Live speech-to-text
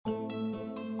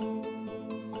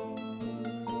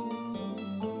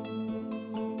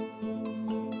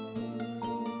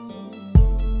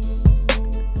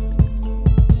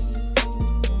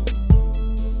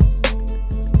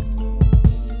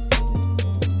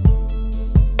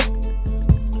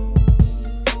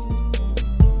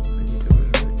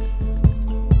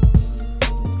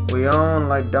We on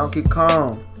like Donkey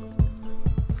Kong.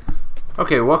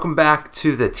 Okay, welcome back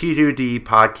to the T2D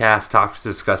Podcast, Topics to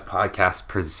Discuss podcast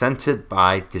presented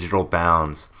by Digital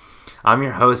Bounds. I'm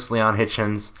your host, Leon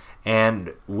Hitchens,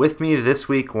 and with me this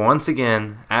week, once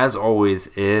again, as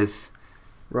always, is...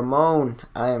 Ramon.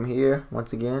 I am here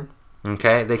once again.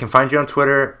 Okay, they can find you on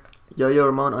Twitter.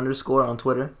 YoYoRamon _ on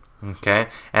Twitter. Okay,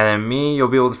 and then me, you'll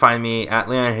be able to find me at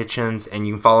Leon Hitchens, and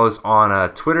you can follow us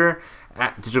on Twitter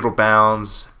at Digital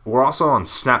Bounds. We're also on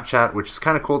Snapchat, which is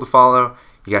kind of cool to follow.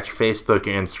 You got your Facebook,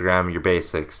 your Instagram, your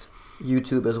basics.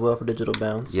 YouTube as well for Digital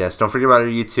Bounds. Yes, don't forget about our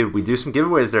YouTube. We do some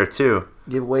giveaways there too.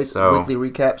 Giveaways, weekly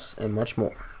recaps, and much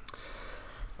more.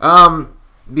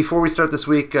 Before we start this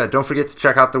week, don't forget to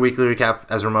check out the weekly recap.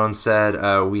 As Ramon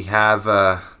said, we have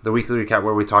the weekly recap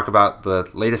where we talk about the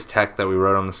latest tech that we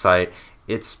wrote on the site.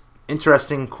 It's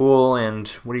interesting, cool, and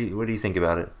what do you think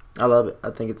about it? I love it.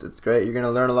 I think it's great. You're gonna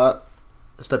learn a lot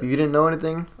of stuff. If you didn't know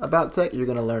anything about tech, you're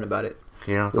gonna learn about it.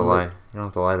 You don't have to lie. You don't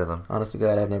have to lie to them. Honest to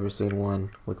God, I've never seen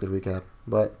one weekly recap,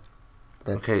 but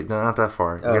that's... Okay, no, not that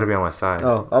far. You gotta be on my side.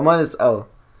 Mine is...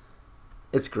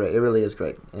 It's great. It really is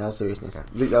great. In all seriousness.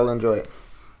 Okay. Y'all enjoy it.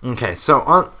 Okay,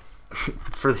 so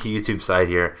for the YouTube side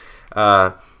here,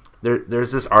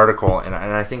 there's this article, and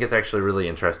I think it's actually really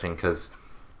interesting because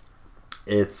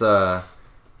it's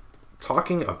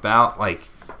talking about like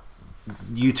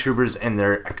YouTubers and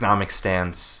their economic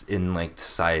stance in like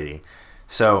society.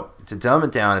 So to dumb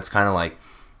it down, it's kind of like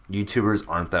YouTubers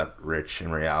aren't that rich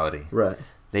in reality. Right.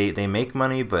 They make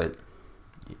money, but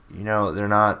you know they're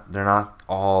not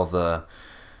all the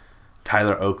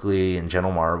Tyler Oakley and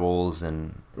Gentle Marbles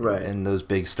and those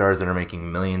big stars that are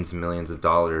making millions and millions of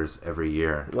dollars every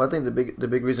year. Well, I think the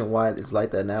big reason why it's like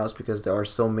that now is because there are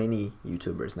so many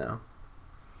YouTubers now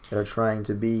that are trying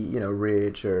to be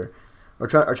rich or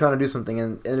trying to do something,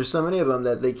 and there's so many of them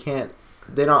that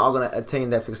they're not all going to attain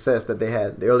that success that the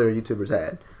earlier YouTubers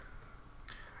had.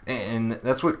 And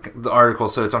that's what the article,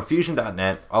 so it's on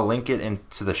fusion.net. I'll link it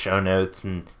into the show notes,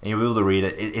 and you'll be able to read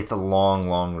it. It's a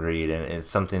long read, and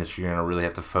it's something that you're going to really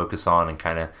have to focus on and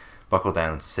kind of buckle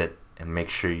down and sit and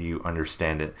make sure you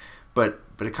understand it. But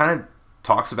it kind of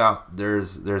talks about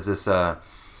there's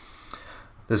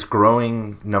this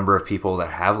growing number of people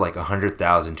that have like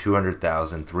 100,000,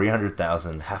 200,000,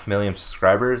 300,000, 500,000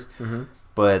 subscribers,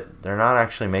 but they're not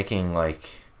actually making like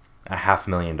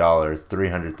 $500,000,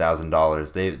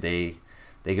 $300,000.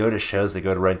 They go to shows, they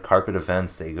go to red carpet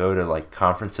events, they go to like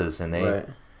conferences, and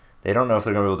they don't know if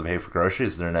they're gonna be able to pay for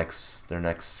groceries their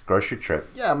next grocery trip.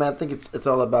 Yeah, I mean, I think it's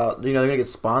all about they're gonna get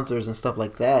sponsors and stuff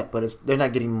like that, but they're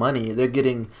not getting money. They're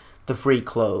getting the free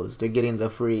clothes, they're getting the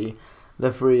free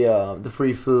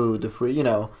food,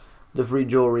 the free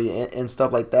jewelry and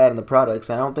stuff like that, and the products.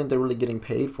 I don't think they're really getting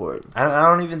paid for it. I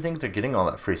don't even think they're getting all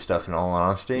that free stuff, in all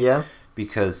honesty. Yeah.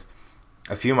 Because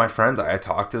a few of my friends, I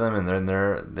talked to them,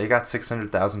 and they got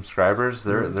 600,000 subscribers.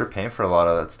 They're paying for a lot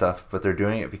of that stuff, but they're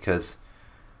doing it because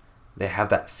they have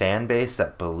that fan base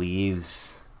that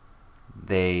believes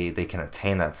they can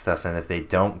attain that stuff, and if they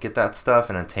don't get that stuff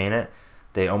and attain it,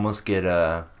 they almost get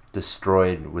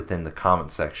destroyed within the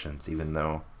comment sections, even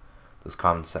though those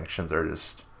comment sections are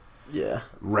just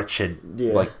wretched,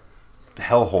 like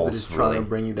hellholes. They're just trying to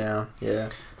bring you down. Yeah.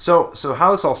 So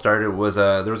how this all started was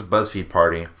there was a BuzzFeed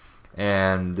party,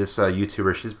 and this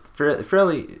YouTuber, she's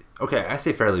fairly okay. I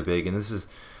say fairly big, and this is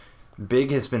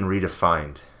big has been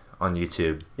redefined on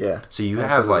YouTube. Yeah. So you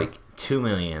have like 2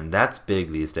 million. That's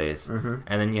big these days. And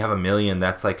then you have 1 million.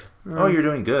 That's like, you're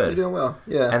doing good. You're doing well.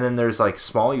 Yeah. And then there's like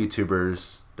small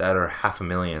YouTubers that are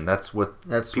 500,000. That's people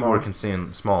small. are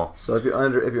considering small. So if you're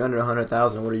under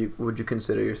 100,000, what would you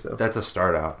consider yourself? That's a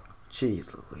start out.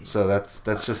 Jeez Louise. So that's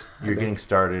just getting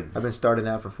started. I've been starting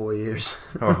out for 4 years.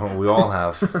 Oh, we all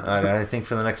have. I think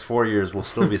for the next 4 years we'll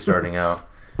still be starting out.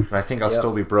 And I think I'll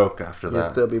still be broke after that.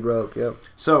 You'll still be broke, yep.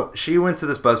 So she went to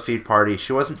this BuzzFeed party.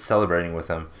 She wasn't celebrating with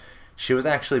him. She was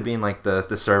actually being like the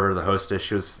server, the hostess.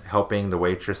 She was helping the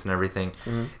waitress and everything.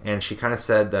 And she kind of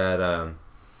said that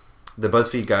the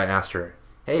BuzzFeed guy asked her,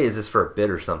 "Hey, is this for a bid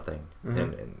or something?"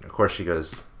 And of course she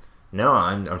goes, "No,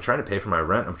 I'm trying to pay for my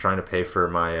rent. I'm trying to pay for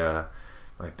my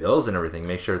bills and everything.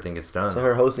 Make sure everything gets done." So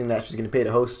her hosting that, she's getting paid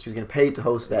to host. She was getting paid to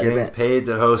host that event. Getting paid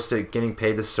to host it, getting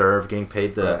paid to serve, getting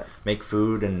paid to make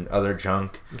food and other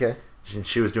junk. Okay.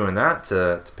 She was doing that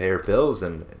to pay her bills,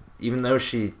 and even though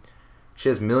she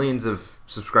has millions of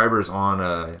subscribers on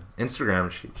Instagram,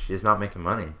 she is not making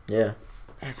money. Yeah,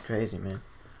 that's crazy, man.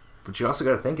 But you also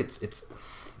got to think it's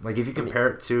like if you compare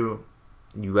it to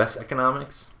U.S.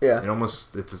 economics,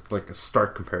 it's like a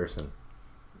stark comparison.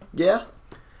 Yeah,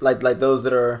 like those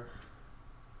that are,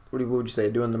 what would you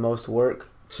say, doing the most work?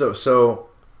 So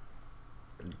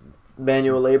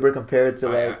manual labor compared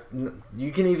to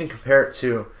you can even compare it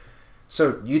to.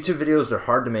 So YouTube videos, they're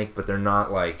hard to make, but they're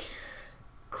not like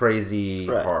crazy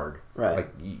hard. Right. Like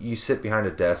you sit behind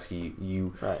a desk,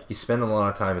 you spend a lot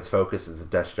of time. It's focused. It's a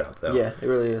desk job, though. Yeah, it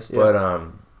really is. Yeah. But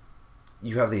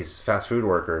you have these fast food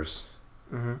workers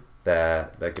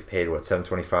that get paid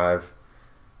 $7.25,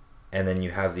 and then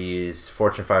you have these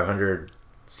Fortune 500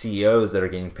 CEOs that are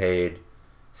getting paid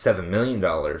 $7 million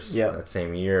that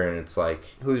same year, and it's like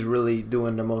who's really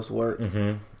doing the most work?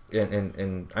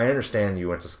 And I understand you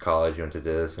went to college, you went to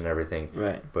this and everything,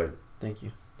 right? But thank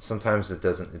you. Sometimes it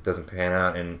doesn't pan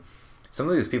out, and some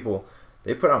of these people,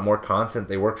 they put out more content.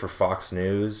 They work for Fox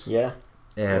News,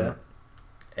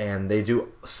 and they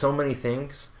do so many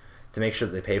things to make sure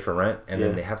that they pay for rent, and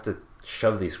then they have to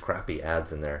shove these crappy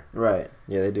ads in there. Right.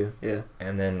 Yeah, they do. Yeah.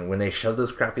 And then when they shove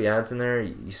those crappy ads in there,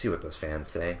 you see what those fans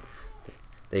say.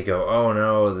 They go, "Oh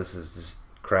no, this is just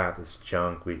crap, this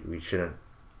junk. We shouldn't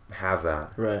have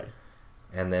that." Right.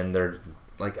 And then they're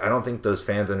like, I don't think those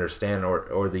fans understand,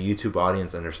 or the YouTube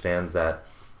audience understands that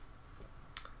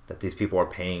these people are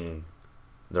paying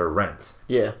their rent.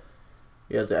 Yeah.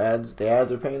 Yeah, the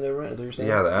ads are paying their rent, is that what you're saying?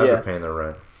 Yeah, the ads are paying their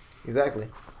rent. Exactly.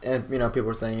 And people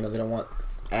are saying, they don't want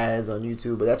ads on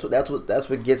YouTube, but that's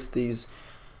what gets these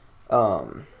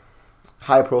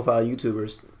high profile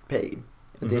YouTubers paid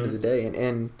at the end of the day.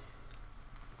 And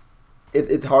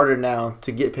it's harder now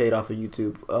to get paid off of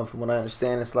YouTube. From what I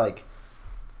understand, it's like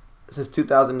since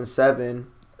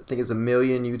 2007, I think it's 1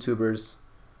 million YouTubers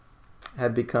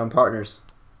have become partners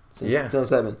since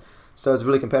 2007. So it's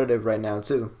really competitive right now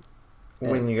too.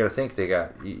 When you got to think, you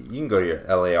can go to your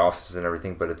LA offices and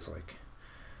everything, but it's like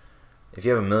if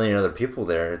you have 1 million other people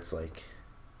there, it's like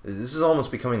this is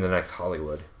almost becoming the next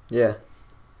Hollywood. Yeah.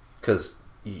 Because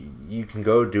you can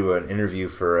go do an interview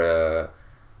for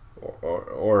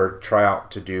or try out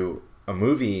to do a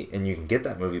movie, and you can get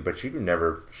that movie, but you can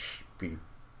never be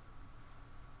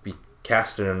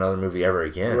cast in another movie ever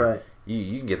again. Right.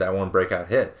 You can get that one breakout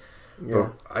hit. Yeah.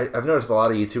 But I've noticed a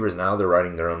lot of YouTubers now, they're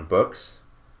writing their own books,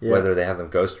 whether they have them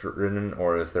ghost written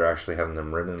or if they're actually having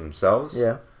them written themselves.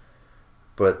 Yeah.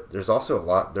 But there's also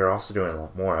they're also doing a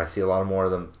lot more. I see a lot more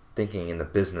of them thinking in the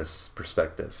business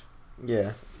perspective.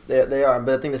 Yeah, they are.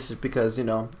 But I think this is because,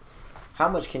 how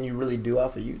much can you really do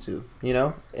off of YouTube?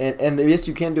 And yes,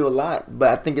 you can do a lot, but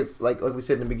I think it's like we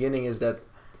said in the beginning, is that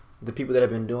the people that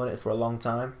have been doing it for a long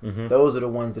time, those are the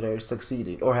ones that are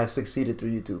succeeding or have succeeded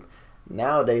through YouTube.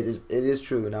 Nowadays, it is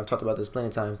true, and I've talked about this plenty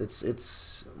of times.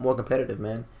 It's more competitive,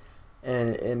 man,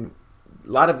 and a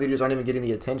lot of videos aren't even getting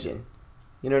the attention.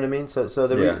 You know what I mean?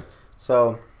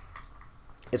 So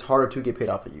it's harder to get paid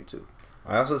off of YouTube.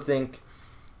 I also think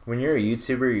when you're a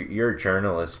YouTuber, you're a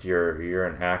journalist, you're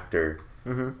an actor,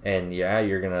 and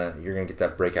you're gonna get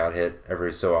that breakout hit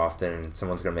every so often, and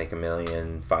someone's gonna make $1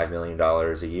 million, $5 million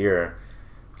a year,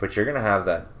 but you're gonna have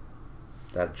that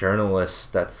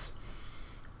journalist that's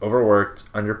overworked,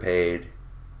 underpaid.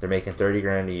 They're making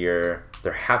 $30,000 a year.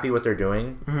 They're happy what they're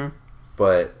doing,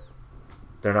 but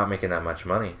they're not making that much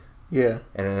money. Yeah,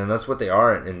 and that's what they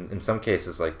are in some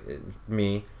cases. Like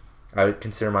me, I would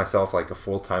consider myself like a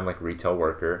full-time retail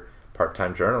worker,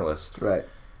 part-time journalist. Right.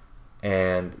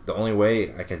 And the only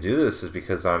way I can do this is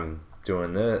because I'm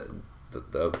doing the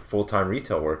full-time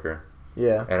retail worker.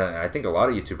 Yeah. And I think a lot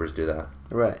of YouTubers do that.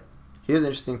 Right. Here's an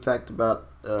interesting fact about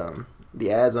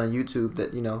the ads on YouTube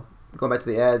that, going back to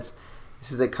the ads, it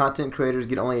says that content creators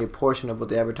get only a portion of what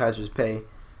the advertisers pay.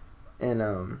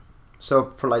 And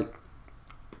so for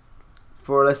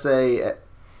let's say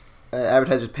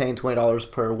advertisers paying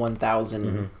 $20 per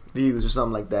 1,000 views or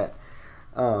something like that,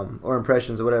 or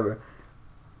impressions or whatever,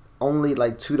 only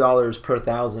like $2 per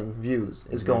 1,000 views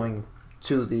is going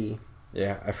to the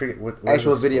I forget what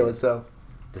actual video itself.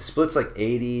 The split's like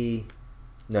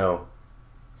 60-40.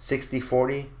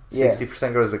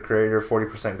 60% goes to the creator,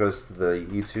 40% goes to the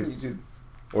YouTube.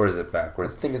 Or is it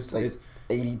backwards? I think it's like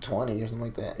 80-20 or something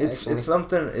like that. It's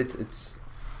something. It's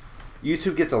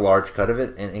YouTube gets a large cut of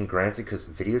it, and granted, because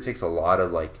video takes a lot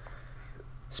of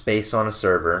space on a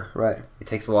server. Right. It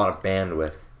takes a lot of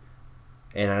bandwidth,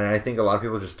 and I think a lot of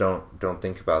people just don't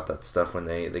think about that stuff when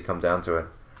they come down to it.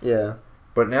 Yeah.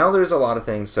 But now there's a lot of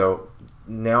things. So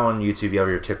now on YouTube you have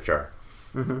your tip jar,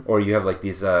 or you have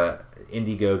these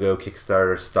Indiegogo,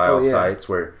 Kickstarter style sites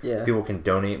where people can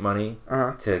donate money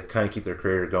to kind of keep their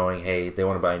creator going. Hey, they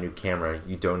want to buy a new camera.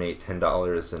 You donate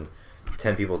 $10 and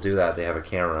 10 people do that, they have a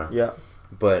camera. Yeah.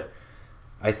 But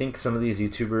I think some of these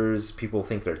YouTubers, people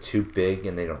think they're too big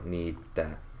and they don't need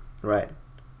that. Right.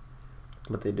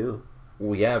 But they do.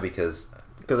 Well, yeah, because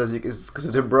if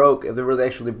they're broke, if they're really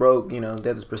actually broke, they have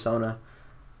this persona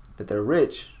that they're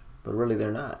rich, but really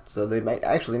they're not. So they might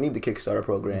actually need the Kickstarter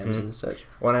programs Mm-hmm. and such.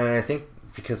 Well, and I think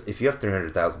because if you have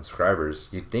 300,000 subscribers,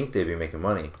 you'd think they'd be making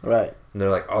money. Right. And they're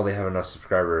like, oh, they have enough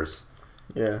subscribers.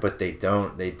 Yeah. But they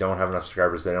don't. They don't have enough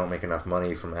subscribers. They don't make enough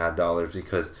money from ad dollars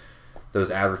because those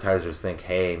advertisers think,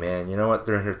 hey, man, you know what?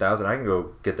 300,000, I can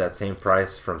go get that same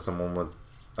price from someone with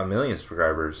 1 million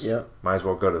subscribers. Yep. Might as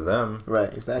well go to them.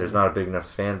 Right, exactly. There's not a big enough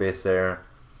fan base there.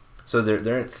 So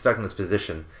they're stuck in this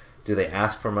position. Do they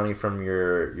ask for money from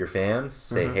your fans?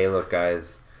 Say, hey, look,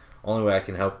 guys, only way I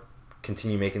can help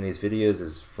continue making these videos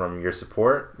is from your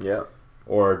support? Yeah.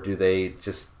 Or do they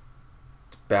just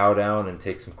bow down and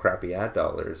take some crappy ad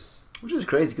dollars? Which is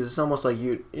crazy because it's almost like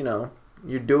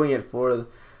you're doing it for,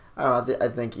 I don't know, I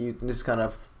think this is kind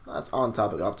of, that's on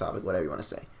topic, off topic, whatever you want to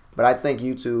say. But I think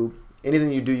YouTube,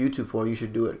 anything you do YouTube for, you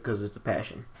should do it because it's a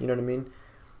passion. You know what I mean?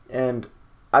 And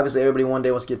obviously everybody one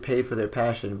day wants to get paid for their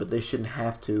passion, but they shouldn't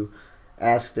have to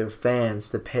ask their fans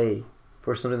to pay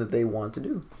for something that they want to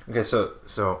do. Okay, so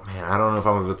man, I don't know if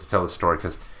I'm able to tell the story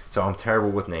because I'm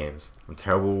terrible with names. I'm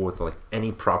terrible with like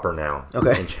any proper noun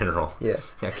in general. Yeah.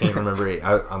 I can't remember it.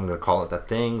 I'm gonna call it that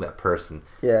thing, that person.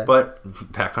 Yeah. But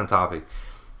back on topic,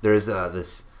 there's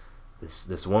this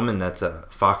woman that's a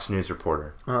Fox News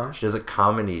reporter. Uh-huh. She does a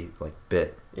comedy like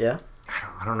bit. Yeah.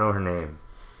 I don't know her name.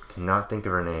 Cannot think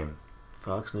of her name.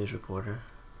 Fox News reporter,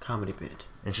 comedy bit.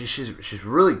 And she's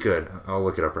really good. I'll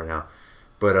look it up right now.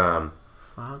 But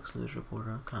Fox News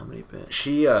reporter, comedy bit.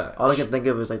 She all I can think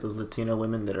of is like those Latino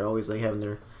women that are always like having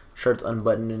their shirts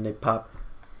unbuttoned and they pop.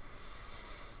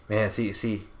 Man, see.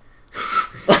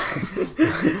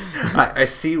 I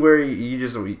see where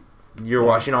you're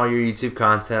watching all your YouTube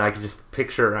content. I can just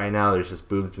picture it right now. There's just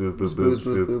boobs,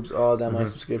 boobs, all down my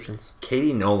subscriptions.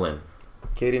 Katie Nolan.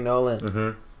 Mm-hmm.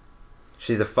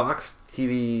 She's a Fox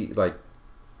TV like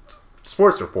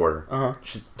sports reporter. Uh-huh.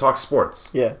 She talks sports.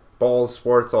 Yeah. Balls,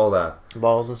 sports, all that.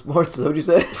 Balls and sports. Is that what you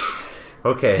said?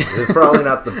 Okay, it's probably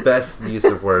not the best use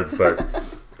of words, but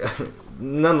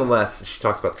nonetheless, she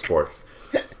talks about sports.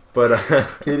 But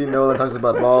Katie Nolan talks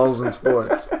about balls and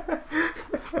sports.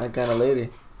 That kind of lady.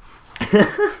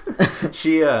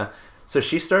 She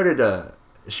started.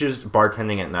 She was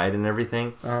bartending at night and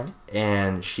everything,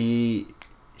 and she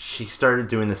started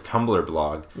doing this Tumblr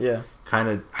blog. Yeah. Kind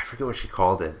of, I forget what she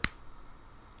called it.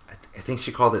 I think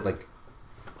she called it like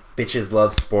 "Bitches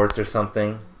Love Sports" or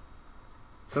something.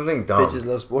 Something dumb. Bitches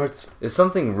love sports. It's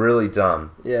something really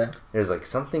dumb. Yeah. There's like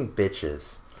something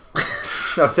bitches.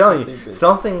 I'm telling you,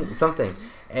 something.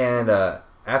 And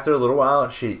after a little while,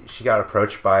 she got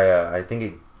approached by I think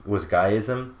it was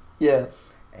Guyism. Yeah.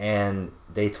 And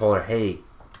they told her, hey,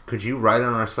 could you write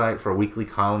on our site for a weekly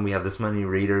column? We have this many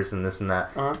readers and this and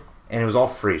that. Uh-huh. And it was all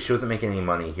free. She wasn't making any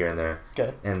money here and there.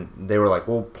 Okay. And they were like,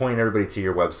 we'll point everybody to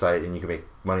your website and you can make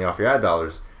money off your ad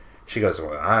dollars. She goes,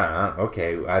 well,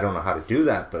 okay, I don't know how to do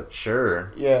that, but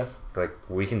sure. Yeah. Like,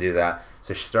 we can do that.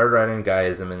 So she started writing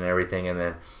Guyism and everything, and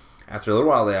then after a little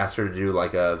while, they asked her to do,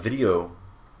 like, a video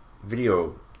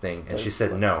thing, and she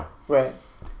said no. Right.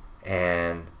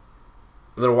 And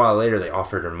a little while later, they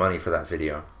offered her money for that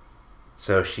video.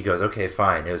 So she goes, okay,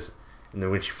 fine. And then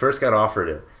when she first got offered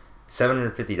it,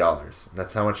 $750.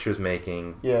 That's how much she was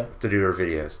making to do her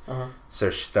videos. Uh-huh.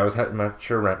 So that was how much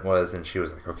her rent was, and she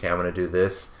was like, okay, I'm going to do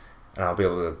this, and I'll be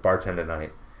able to bartend at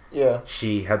night. Yeah.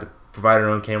 She had to provide her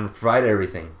own camera, provide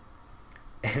everything.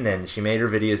 And then she made her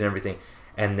videos and everything.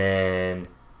 And then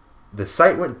the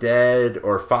site went dead,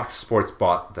 or Fox Sports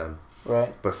bought them.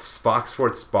 Right. But Fox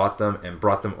Sports bought them and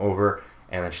brought them over,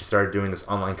 and then she started doing this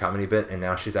online comedy bit, and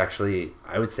now she's actually,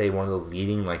 I would say, one of the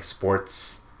leading like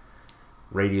sports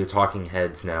radio talking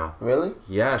heads now. Really?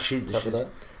 Yeah, she's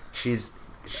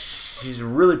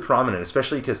really prominent,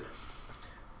 especially because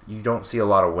you don't see a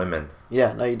lot of women.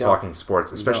 Yeah, no, you don't. Talking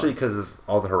sports, especially because of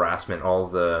all the harassment, all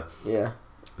the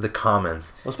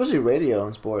comments. Well, especially radio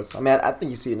and sports. I mean, I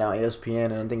think you see it now, ESPN,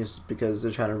 and I think it's because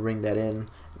they're trying to ring that in.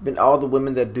 But all the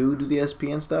women that do the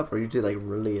ESPN stuff are usually like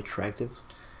really attractive.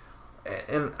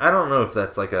 And I don't know if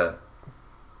that's like a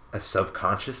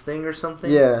subconscious thing or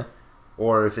something. Yeah.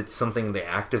 Or if it's something they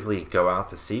actively go out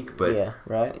to seek, but yeah,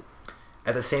 right.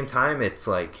 At the same time, it's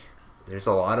like there's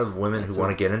a lot of women who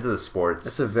want to get into the sports.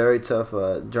 It's a very tough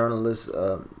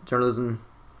journalism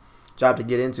job to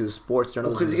get into. Sports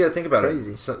journalism. Because you got to think about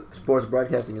crazy. it. So, sports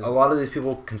broadcasting is a lot of these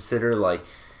people consider like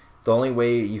the only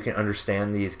way you can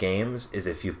understand these games is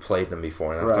if you've played them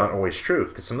before, and that's not always true.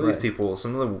 Because some of these people,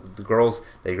 some of the girls,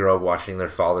 they grow up watching their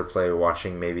father play, or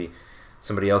watching maybe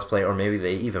somebody else play, or maybe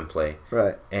they even play.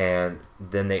 Right. And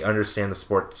then they understand the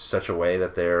sport such a way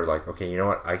that they're like, okay, you know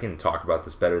what? I can talk about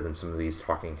this better than some of these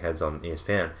talking heads on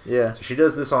ESPN. Yeah. So she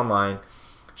does this online.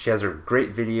 She has her great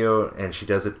video, and she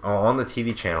does it on the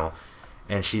TV channel.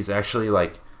 And she's actually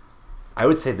like, I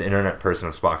would say the internet person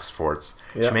of Fox Sports.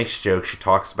 Yeah. She makes jokes. She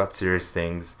talks about serious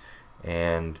things,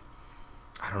 and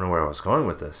I don't know where I was going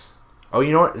with this. Oh,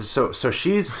 you know what? So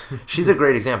she's a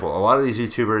great example. A lot of these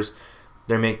YouTubers,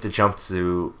 they make the jump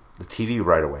to the TV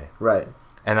right away. Right.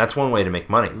 And that's one way to make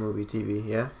money. Movie, TV,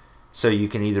 yeah. So you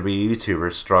can either be a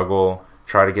YouTuber, struggle,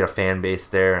 try to get a fan base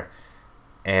there,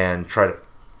 and try to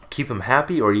keep them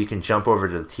happy, or you can jump over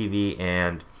to the TV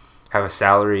and have a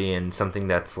salary in something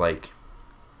that's like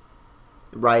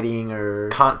writing or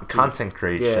content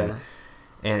creation. Yeah.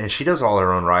 And she does all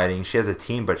her own writing. She has a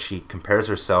team, but she compares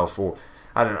herself. Or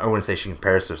I wouldn't say she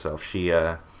compares herself. She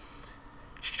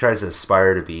tries to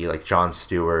aspire to be like Jon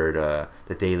Stewart,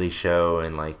 The Daily Show,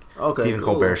 and like Stephen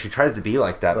Colbert. She tries to be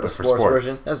like that, but for sports.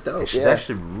 Version. That's dope. And she's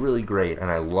actually really great,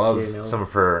 and I love some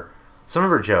of her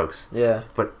jokes. Yeah.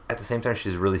 But at the same time,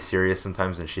 she's really serious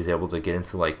sometimes, and she's able to get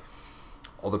into like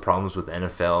all the problems with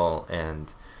NFL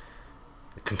and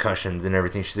concussions and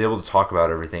everything. She's able to talk about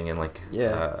everything and like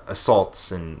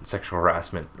assaults and sexual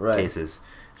harassment cases,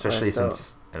 especially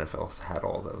since NFL's had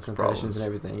all those concussions problems and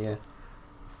everything. Yeah.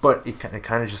 But it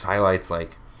kind of just highlights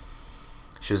like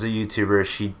she was a YouTuber.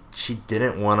 She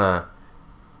didn't want to.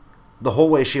 The whole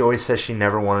way she always says she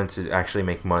never wanted to actually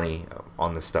make money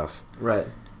on this stuff. Right.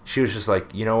 She was just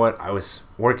like, you know what? I was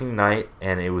working night,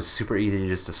 and it was super easy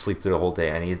just to sleep through the whole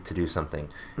day. I needed to do something,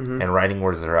 and writing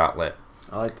was her outlet.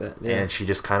 I like that. Yeah. And she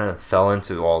just kind of fell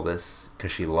into all this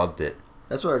because she loved it.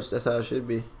 That's how it should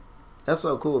be. That's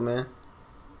so cool, man.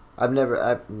 I've never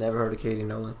heard of Katie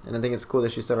Nolan, and I think it's cool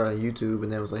that she started on YouTube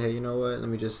and then was like, hey, you know what? Let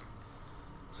me just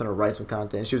sort of write some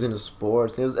content. She was into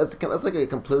sports. That's like a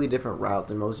completely different route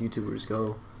than most YouTubers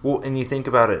go. Well, and you think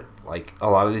about it, like a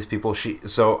lot of these people.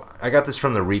 So I got this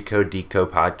from the T2D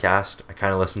Podcast. I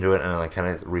kind of listened to it and I kind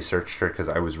of researched her because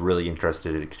I was really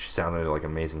interested in it because she sounded like an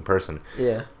amazing person.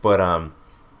 Yeah. But what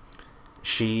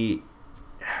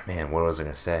was I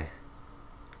gonna say?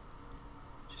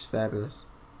 She's fabulous.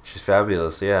 She's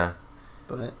fabulous, yeah.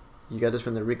 But you got this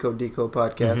from the T2D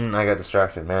Podcast. Mm-hmm, I got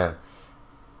distracted, man.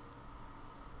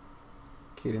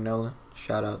 Katie Nolan,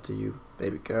 shout out to you,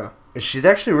 baby girl. She's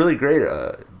actually really great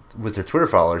with her Twitter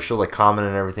followers. She'll like comment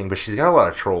and everything, but she's got a lot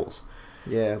of trolls.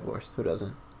 Yeah, of course. Who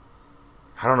doesn't?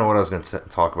 I don't know what I was going to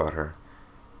talk about her.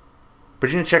 But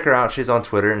you can check her out. She's on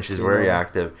Twitter and she's very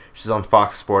active. She's on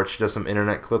Fox Sports. She does some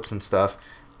internet clips and stuff.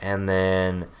 And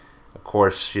then, of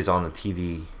course, she's on the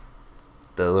TV,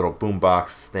 the little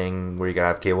boombox thing where you got to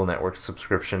have cable network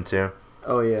subscription to.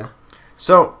 Oh, yeah.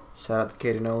 So, shout out to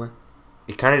Katie Nolan.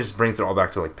 It kind of just brings it all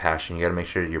back to like passion. You got to make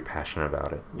sure you're passionate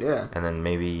about it. Yeah. And then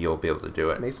maybe you'll be able to do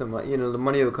it. Make some money. The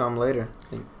money will come later. I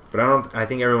think. But I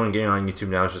think everyone getting on YouTube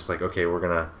now is just like, okay, we're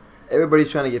gonna.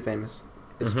 Everybody's trying to get famous.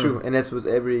 It's true, and that's with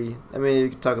every. I mean, you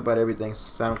can talk about everything,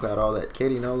 SoundCloud, all that.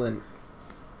 Katie Nolan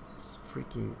is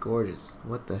freaking gorgeous.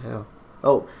 What the hell?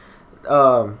 Oh,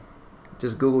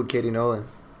 just Googled Katie Nolan.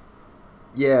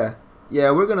 Yeah,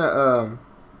 we're gonna.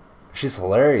 She's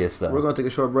hilarious, though. We're going to take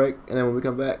a short break, and then when we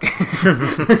come back...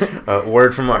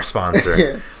 word from our sponsor.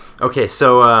 Yeah. Okay,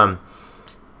 so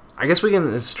I guess we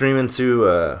can stream into...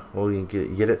 you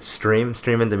can get it stream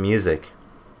into music.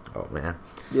 Oh, man.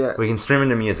 Yeah. We can stream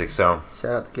into music, so...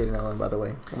 Shout out to Katie Nolan, by the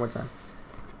way. One more time.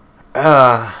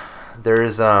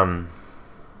 There's... So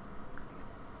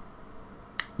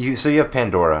you have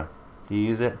Pandora. Do you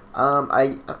use it?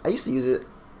 I used to use it,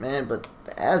 man, but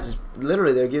the ads just...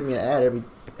 Literally, they're giving me an ad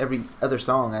every other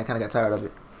song. I kind of got tired of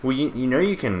it. Well,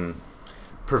 you can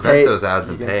prevent those ads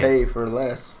and pay. You can pay for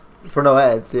less. For no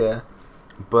ads, yeah.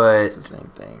 But it's the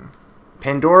same thing.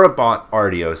 Pandora bought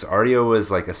Rdio. So Rdio was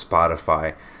like a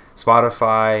Spotify.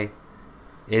 Spotify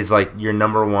is like your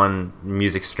number one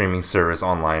music streaming service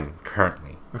online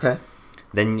currently. Okay.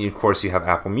 Then, of course, you have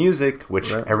Apple Music,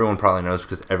 which everyone probably knows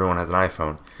because everyone has an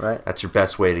iPhone. Right. That's your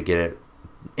best way to get it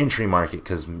entry market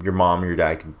because your mom or your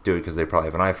dad can do it because they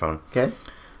probably have an iPhone. Okay.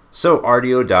 So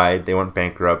RDO died. They went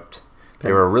bankrupt.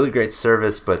 They were a really great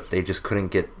service, but they just couldn't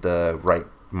get the right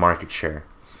market share.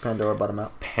 Pandora bought them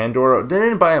out. Pandora, they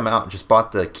didn't buy them out. Just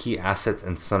bought the key assets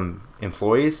and some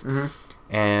employees. Mm-hmm.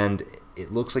 And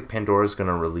it looks like Pandora's going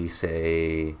to release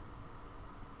a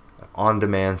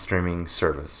on-demand streaming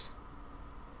service.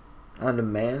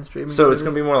 On-demand streaming So service? It's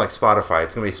going to be more like Spotify.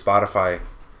 It's going to be Spotify,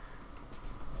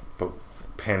 but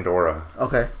Pandora.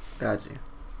 Okay, got you.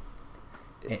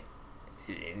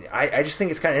 I just think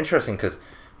it's kind of interesting because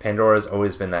Pandora's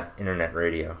always been that internet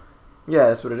radio. Yeah,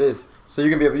 that's what it is. So you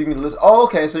can listen. Oh,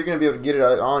 okay. So you're gonna be able to get it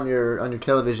on your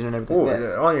television and everything. Oh,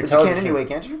 yeah. On your but television. You can anyway,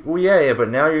 can't you? Well, yeah. But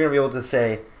now you're gonna be able to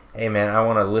say, "Hey, man, I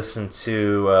want to listen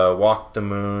to Walk the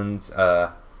Moon's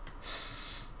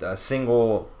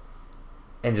single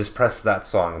and just press that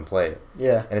song and play it.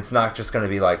 Yeah. And it's not just going to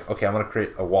be like, okay, I'm going to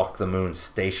create a Walk the Moon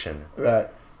station. Right.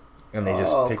 And they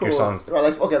just pick your songs. Right.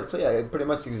 Like, okay. So yeah, pretty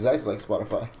much exactly like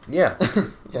Spotify. Yeah.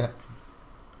 Yeah.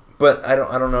 But I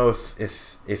don't know if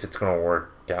it's going to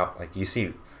work out. Like you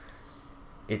see,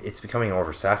 it's becoming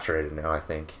oversaturated now, I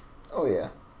think. Oh yeah.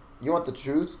 You want the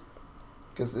truth?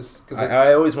 Because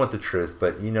I always want the truth,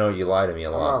 but you lie to me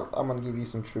a lot. I'm gonna give you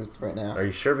some truth right now. Are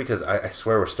you sure? Because I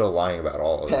swear we're still lying about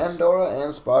all of this. Pandora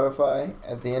and Spotify,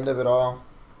 at the end of it all,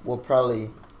 will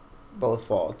probably both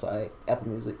fall to Apple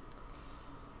Music.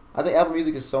 I think Apple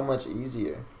Music is so much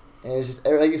easier. And it's just,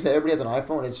 like you said, everybody has an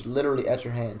iPhone. It's literally at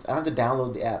your hands. I don't have to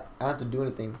download the app. I don't have to do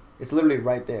anything. It's literally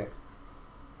right there.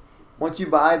 Once you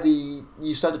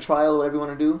you start the trial, whatever you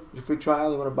want to do, your free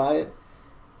trial, you want to buy it,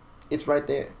 it's right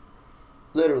there.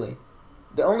 Literally.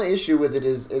 The only issue with it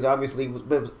is obviously,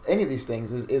 but any of these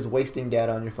things is wasting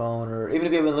data on your phone, or even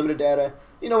if you have unlimited data,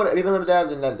 you know what, if you have unlimited data,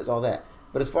 then that's all that.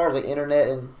 But as far as like internet,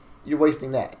 and you're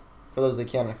wasting that for those that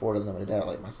can't afford unlimited data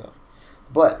like myself.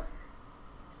 But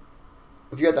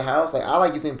if you're at the house, like I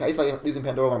like using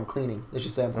Pandora when I'm cleaning. Let's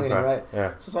just say I'm cleaning, right?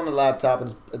 Yeah. So it's on the laptop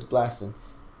and it's blasting.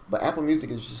 But Apple Music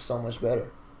is just so much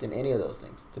better than any of those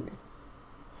things to me.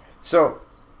 So,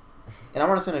 and I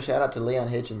want to send a shout out to Leon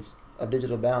Hitchens of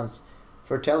Digital Balance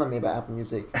for telling me about Apple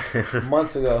Music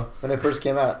months ago when it first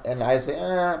came out, and I say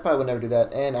I probably would never do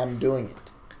that, and I'm doing it.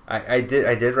 I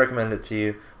did recommend it to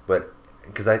you, but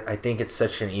because I think it's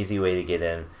such an easy way to get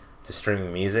in to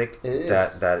streaming music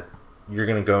that you're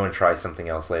gonna go and try something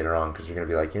else later on, because you're gonna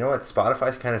be like, you know what,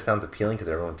 Spotify kind of sounds appealing because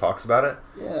everyone talks about it.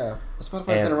 Yeah, Spotify's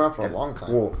been around for a long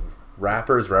time. Well,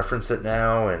 rappers reference it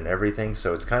now and everything,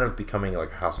 so it's kind of becoming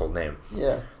like a household name.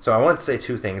 Yeah. So I want to say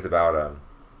two things about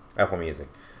Apple Music.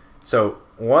 So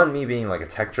one, me being like a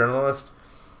tech journalist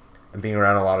and being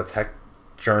around a lot of tech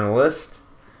journalists,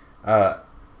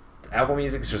 Apple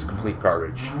Music is just complete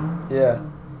garbage. Yeah.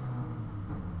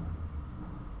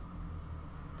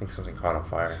 I think something caught on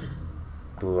fire.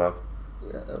 Blew up.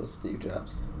 Yeah, that was Steve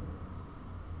Jobs.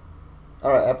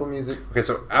 Alright, Apple Music. Okay,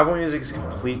 so Apple Music is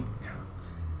complete...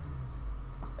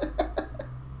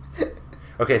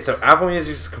 Okay, so Apple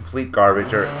Music is complete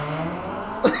garbage.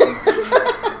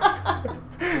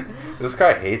 This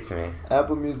guy hates me.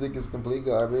 Apple Music is complete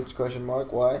garbage, ?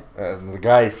 Why? The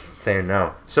guy's saying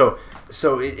no. So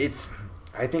it's...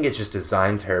 I think it's just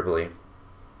designed terribly.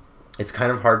 It's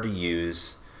kind of hard to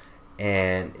use.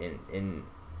 And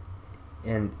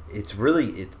it's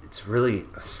really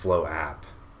a slow app.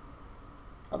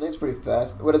 I think it's pretty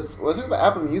fast. What's about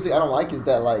Apple Music I don't like is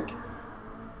that like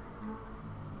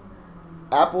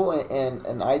Apple and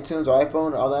iTunes or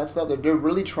iPhone or all that stuff, they're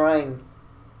really trying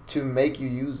to make you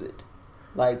use it.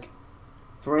 Like,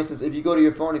 for instance, if you go to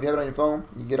your phone, if you have it on your phone,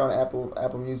 you get on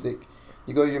Apple Music,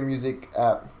 you go to your music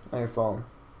app on your phone,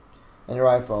 and your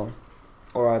iPhone,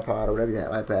 or iPod, or whatever you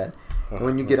have, iPad. And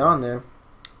when you get on there,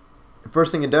 the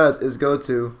first thing it does is go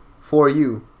to For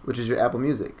You, which is your Apple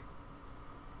Music.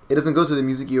 It doesn't go to the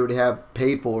music you already have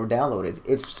paid for or downloaded.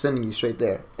 It's sending you straight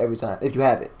there every time, if you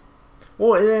have it.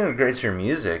 Well, it integrates your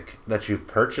music that you've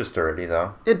purchased already,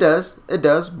 though. It does,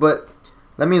 but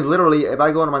that means literally if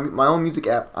I go into my own music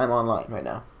app, I'm online right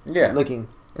now. Yeah. Looking,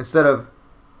 instead of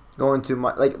going to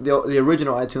my, like, the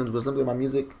original iTunes was limited to my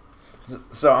music.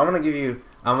 So I'm going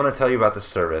to tell you about this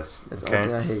service. That's okay? the only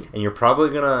thing I hate. And you're probably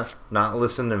going to not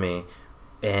listen to me,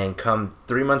 and come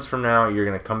 3 months from now, you're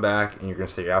going to come back and you're going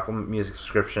to say your Apple Music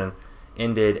subscription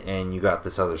ended and you got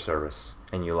this other service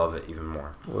and you love it even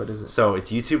more. What is it? So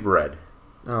it's YouTube Red.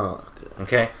 Oh,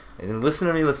 okay. And listen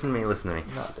to me.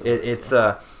 It's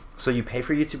so you pay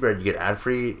for YouTube Red, you get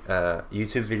ad-free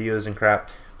YouTube videos and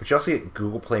crap, but you also get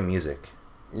Google Play Music.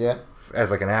 Yeah. As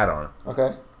like an add-on.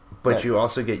 Okay. But you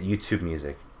also get YouTube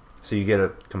Music, so you get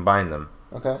to combine them.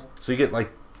 Okay. So you get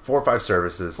like 4 or 5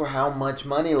 services. For how much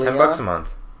money, Leon? $10 a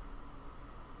month.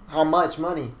 How much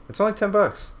money? It's only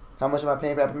 $10. How much am I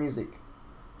paying for Apple Music?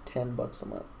 $10 a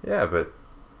month. Yeah, but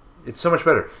it's so much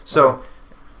better. So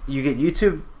you get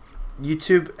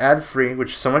YouTube ad free,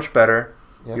 which is so much better.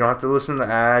 Yes. You don't have to listen to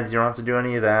ads. You don't have to do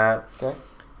any of that. Okay.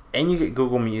 And you get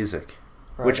Google Music,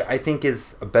 which I think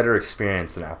is a better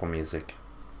experience than Apple Music.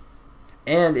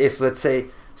 And if, let's say,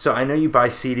 so I know you buy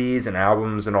CDs and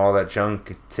albums and all that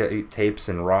junk, tapes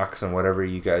and rocks and whatever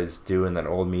you guys do in that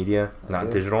old media,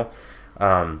 not digital.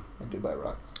 I do buy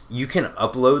rocks. You can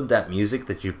upload that music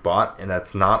that you've bought and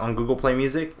that's not on Google Play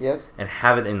Music. Yes. And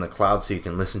have it in the cloud so you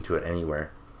can listen to it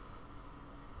anywhere.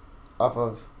 Off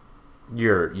of?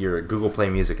 Your Google Play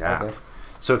Music app. Okay.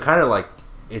 So kind of like,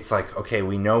 it's like, okay,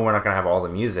 we know we're not going to have all the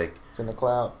music. It's in the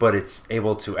cloud. But it's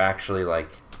able to actually like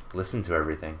listen to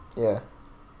everything. Yeah.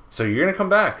 So you're gonna come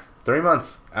back 3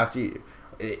 months after you,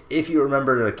 if you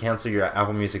remember to cancel your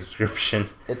Apple Music subscription.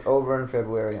 It's over in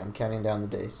February. I'm counting down the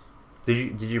days.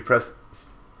 Did you press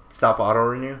stop auto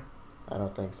renew? I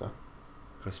don't think so.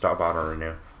 Stop auto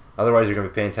renew. Otherwise, you're gonna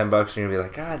be paying $10 and you're gonna be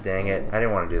like, God dang it, I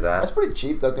didn't want to do that. That's pretty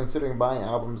cheap though, considering buying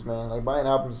albums, man. Like buying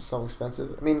albums is so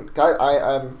expensive. I mean,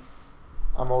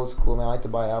 I'm old school, man. I like to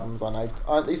buy albums on I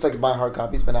used to like to buy hard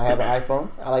copies, but now I have an iPhone.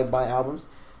 I like buying albums,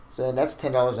 so that's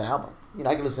 $10 an album. You know,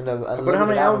 I can listen to. But how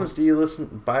many albums do you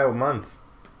buy a month?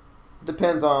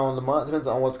 Depends on the month. Depends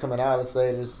on what's coming out. Let's say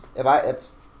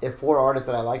if 4 artists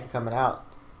that I like are coming out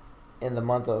in the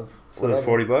month of whatever, so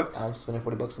 $40. I'm spending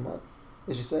 $40 a month.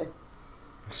 As you say.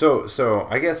 So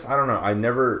I guess I don't know. I've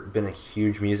never been a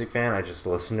huge music fan. I just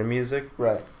listen to music.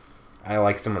 Right. I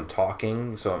like someone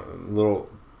talking, so I'm a little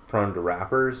prone to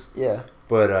rappers. Yeah.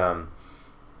 But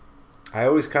I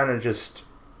always kind of just,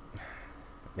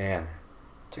 man,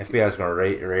 FBI's gonna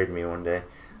raid me one day.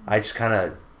 I just kind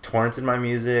of torrented my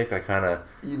music. I kind of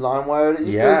you LimeWired it.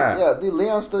 Yeah. Dude.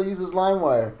 Leon still uses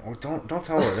LimeWire. Oh, don't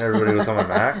tell everybody what's on my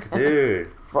Mac,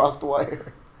 dude.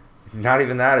 FrostWire. Not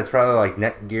even that. It's probably like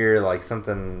Netgear, like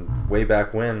something way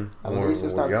back when. At least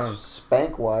it's not young.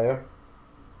 SpankWire.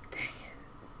 Dang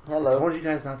it! Hello. I told you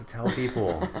guys not to tell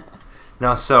people.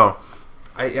 No, so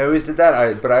I always did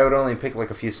that. But I would only pick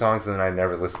like a few songs and then I'd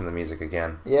never listen to the music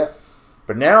again. Yeah.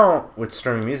 But now with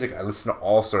streaming music, I listen to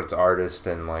all sorts of artists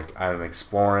and like I'm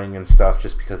exploring and stuff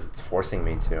just because it's forcing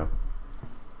me to.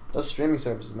 Those streaming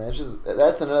services, man,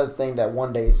 that's another thing that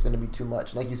one day it's going to be too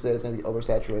much. Like you said, it's going to be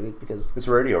oversaturated because it's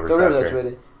already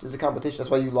oversaturated. There's a competition. That's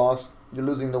why you're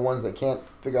losing the ones that can't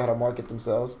figure out how to market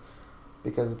themselves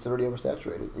because it's already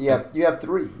oversaturated. You have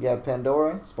 3. You have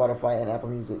Pandora, Spotify, and Apple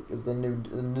Music is the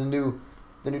new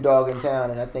dog in town,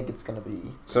 and I think it's going to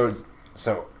be so.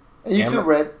 And YouTube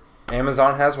Red.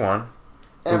 Amazon has one.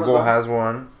 Google has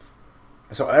one.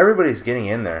 So everybody's getting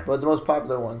in there. But the most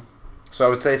popular ones. So I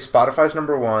would say Spotify's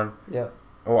number 1. Yeah.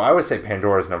 Well, I would say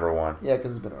Pandora's number 1. Yeah,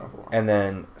 because it's been around for a while. And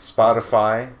then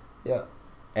Spotify. Yeah.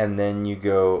 And then you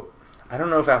go. I don't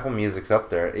know if Apple Music's up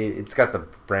there. It's got the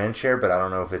brand share, but I don't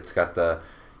know if it's got the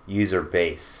user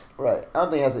base. Right. I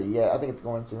don't think it has it yet. I think it's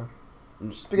going to.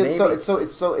 Just because it's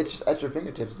just at your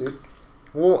fingertips, dude.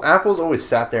 Well, Apple's always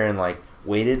sat there and like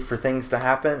waited for things to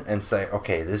happen and say,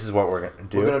 okay, this is what we're gonna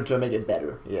do. We're gonna try to make it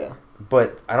better. Yeah.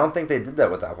 But I don't think they did that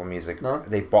with Apple Music. No.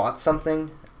 They bought something.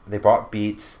 They bought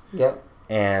Beats. Yep.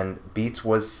 And Beats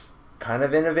was kind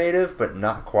of innovative, but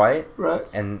not quite. Right.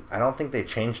 And I don't think they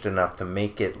changed enough to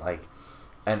make it like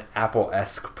an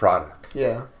Apple-esque product.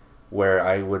 Yeah. Where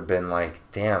I would have been like,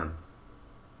 damn,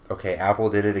 okay,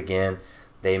 Apple did it again.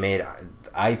 They made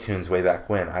iTunes way back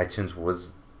when. iTunes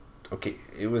was, okay,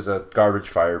 it was a garbage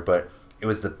fire, but it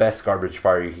was the best garbage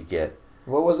fire you could get.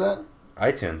 What was that?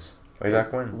 iTunes. Way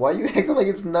back when. Why are you acting like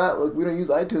it's not? Like we don't use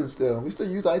iTunes still. We still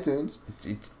use iTunes.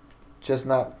 Just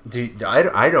not. Dude, I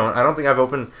don't think I've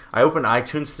opened. I opened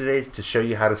iTunes today to show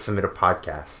you how to submit a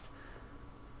podcast.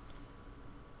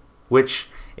 Which,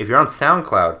 if you're on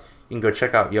SoundCloud, you can go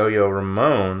check out Yo-Yo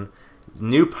Ramon.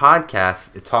 New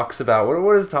podcast. It talks about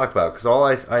what does it talk about? Because all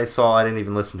I saw, I didn't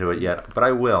even listen to it yet, but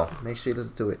I will. Make sure you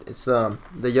listen to it. It's the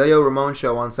Yo-Yo Ramon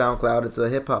Show on SoundCloud. It's a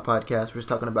hip hop podcast. We're just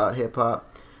talking about hip hop.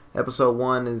 Episode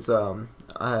 1 is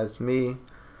it's me,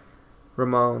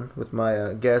 Ramon, with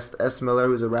my guest S. Miller,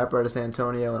 who's a rapper out of San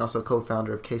Antonio and also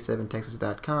co-founder of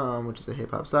K7Texas.com, which is a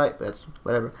hip hop site, but that's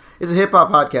whatever. It's a hip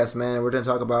hop podcast, man, and we're going to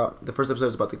talk about the first episode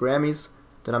is about the Grammys,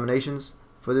 the nominations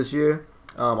for this year,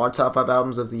 our top 5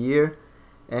 albums of the year,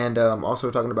 and also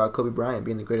we're talking about Kobe Bryant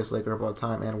being the greatest Laker of all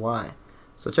time and why.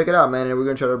 So check it out, man, and we're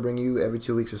going to try to bring you every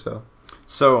 2 weeks or so.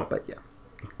 But yeah,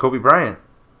 Kobe Bryant,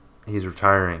 he's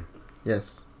retiring.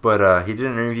 Yes. But he did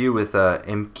an interview with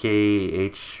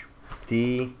MKHD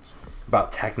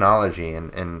about technology,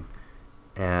 and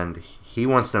he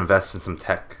wants to invest in some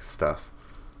tech stuff.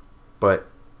 But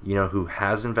you know who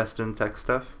has invested in tech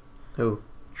stuff? Who?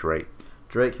 Drake.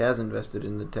 Drake has invested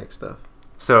in the tech stuff.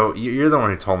 So you're the one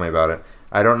who told me about it.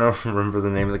 I don't remember the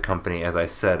name of the company. As I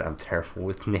said, I'm terrible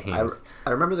with names. I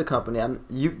remember the company. But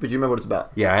you remember what it's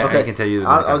about? Yeah, I can tell you.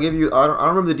 I'll give you. I don't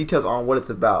remember the details on what it's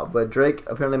about. But Drake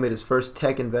apparently made his first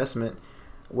tech investment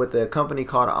with a company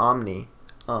called Omni.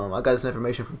 I got this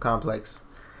information from Complex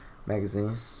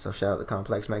magazine. So shout out to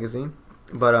Complex magazine.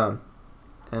 But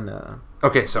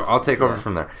okay, so I'll take over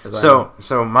from there.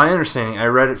 So my understanding, I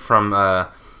read it from a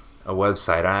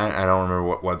website. I don't remember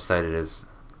what website it is,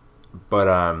 but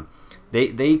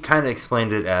They kind of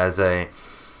explained it as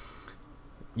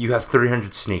you have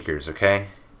 300 sneakers, okay?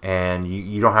 And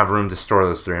you don't have room to store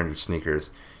those 300 sneakers.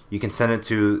 You can send it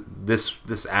to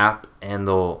this app, and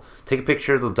they'll take a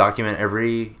picture. They'll document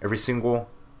every single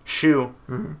shoe,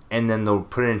 and then they'll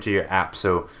put it into your app.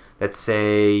 So let's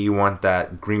say you want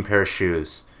that green pair of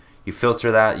shoes. You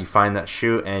filter that, you find that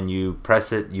shoe, and you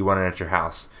press it. You want it at your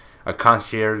house. A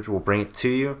concierge will bring it to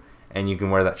you, and you can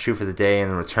wear that shoe for the day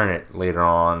and return it later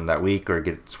on that week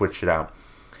or switch it out.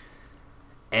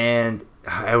 And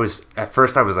at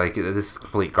first I was like, this is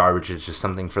complete garbage. It's just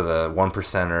something for the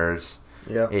 1%ers.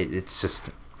 Yeah. It's just,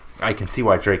 I can see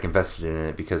why Drake invested in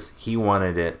it because he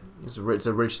wanted it. It's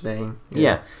a rich thing.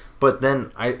 Yeah. But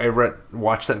then I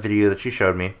watched that video that you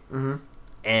showed me,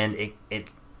 and it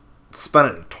spun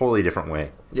it a totally different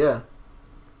way. Yeah.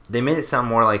 They made it sound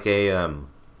more like a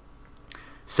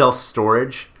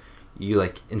self-storage. You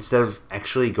like, instead of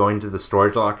actually going to the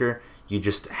storage locker, you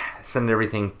just send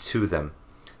everything to them.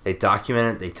 They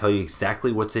document it. They tell you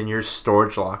exactly what's in your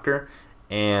storage locker.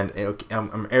 And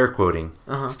I'm air quoting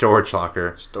storage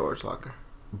locker. Storage locker.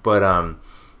 But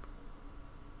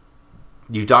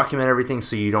you document everything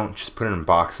so you don't just put it in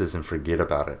boxes and forget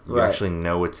about it. You actually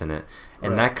know what's in it.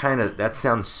 And that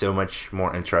sounds so much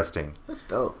more interesting. That's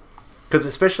dope. Because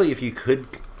especially if you could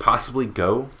possibly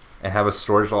go and have a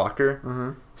storage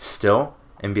locker still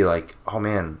and be like, oh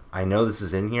man, I know this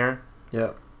is in here.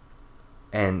 Yeah.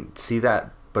 And see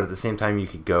that, but at the same time you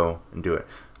could go and do it.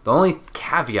 The only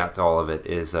caveat to all of it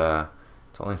is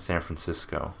it's only in San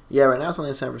Francisco. Yeah, right now it's only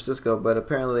in San Francisco, but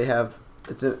apparently they have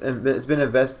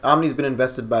Omni's been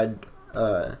invested by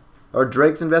or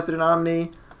Drake's invested in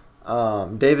Omni.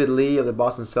 David Lee of the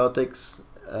Boston Celtics,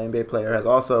 NBA player, has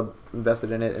also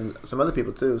invested in it, and some other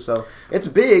people too. So it's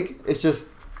big. It's just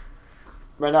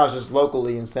right now it's just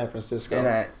locally in San Francisco.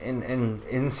 And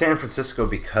in San Francisco,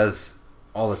 because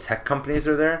all the tech companies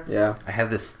are there. Yeah. I have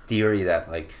this theory that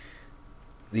like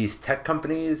these tech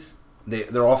companies,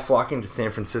 they're all flocking to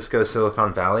San Francisco,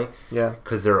 Silicon Valley. Yeah.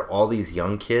 Because there are all these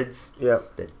young kids. Yeah.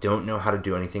 That don't know how to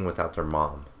do anything without their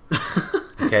mom.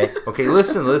 Okay,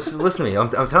 listen to me. I'm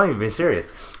telling you, being serious.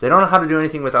 They don't know how to do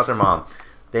anything without their mom.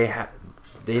 They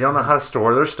don't know how to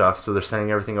store their stuff, so they're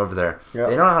sending everything over there. Yep.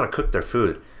 They don't know how to cook their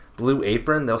food. Blue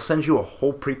Apron, they'll send you a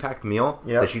whole pre-packed meal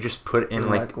that you just put in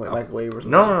like microwave or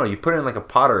something. No, you put it in like a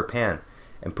pot or a pan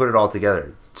and put it all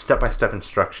together. Step-by-step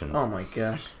instructions. Oh my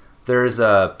gosh. There's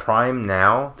a Prime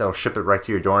Now that'll ship it right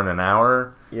to your door in an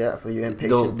hour. Yeah, for you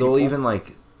impatient They'll even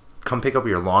like come pick up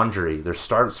your laundry. There's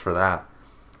startups for that.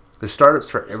 There's startups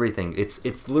for everything.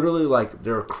 It's literally like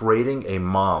they're creating a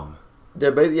mom.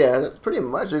 That's pretty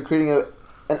much. They're creating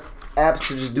an apps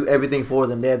to just do everything for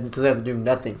them. They have to do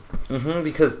nothing.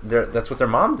 Because that's what their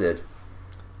mom did.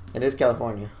 It is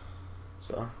California,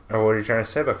 so. Oh, what are you trying to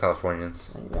say about Californians?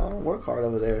 Y'all don't work hard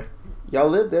over there. Y'all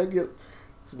live there.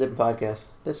 It's a different podcast.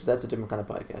 That's a different kind of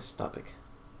podcast topic.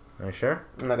 Are you sure?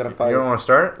 I'm not gonna fight. You don't want to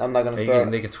start? I'm not gonna start.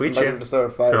 They can tweet I'm you. not gonna start a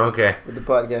fight. Okay. With the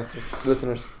podcasters,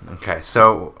 listeners. Okay,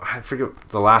 so I forget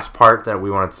the last part that we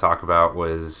wanted to talk about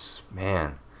was,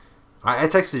 man, I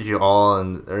texted you all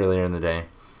earlier in the day.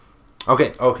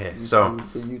 Okay, so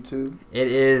the YouTube. It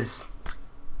is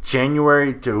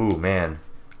January man,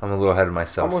 I'm a little ahead of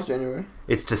myself. Almost January.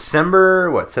 It's December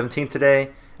 17th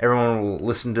today. Everyone will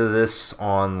listen to this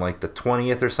on like the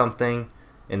 20th or something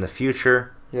in the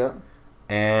future. Yeah.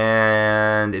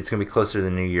 And it's gonna be closer to the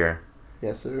new year.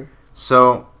 Yes, sir.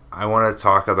 So I want to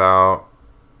talk about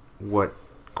what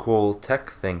cool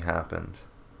tech thing happened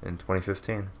in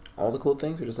 2015. All the cool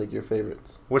things, or just like your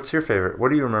favorites? What's your favorite? What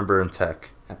do you remember in tech?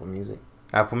 Apple Music.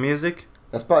 Apple Music?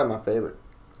 That's probably my favorite.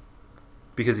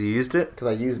 Because you used it? Because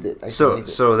I used it.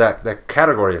 So that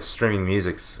category of streaming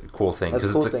music's a cool thing. That's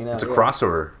a cool thing now. It's a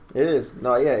crossover. It is.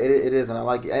 No, yeah, it is, and I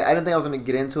like it. I didn't think I was going to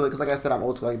get into it because, like I said, I'm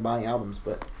old school, like buying albums,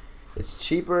 but it's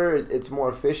cheaper, it's more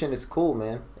efficient, it's cool,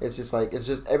 man. It's just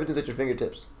everything's at your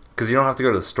fingertips. Because you don't have to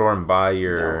go to the store and buy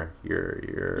your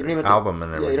album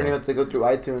and everything. Yeah, you don't even have to go through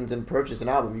iTunes and purchase an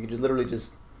album. You can just literally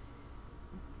just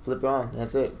flip it on.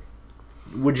 That's it.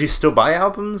 Would you still buy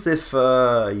albums if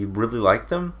you really like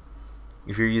them?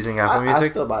 If you're using Apple Music? I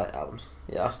still buy albums.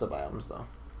 Yeah, I'll still buy albums, though.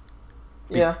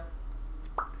 Yeah.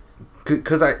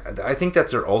 Because I think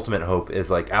that's their ultimate hope is,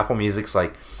 like, Apple Music's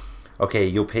like, okay,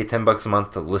 you'll pay $10 a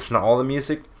month to listen to all the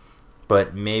music,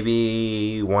 but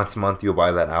maybe once a month you'll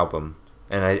buy that album.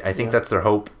 And I think that's their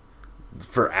hope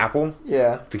for Apple.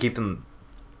 Yeah. To keep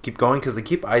going, because they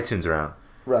keep iTunes around.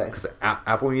 Right. Because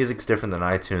Apple Music's different than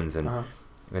iTunes,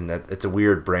 and that it's a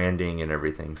weird branding and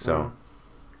everything. So.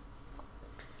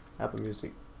 Apple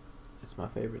Music, it's my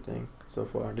favorite thing so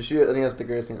far. I think that's the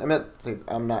greatest thing.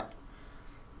 I'm not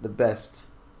the best.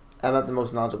 I'm not the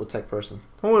most knowledgeable tech person.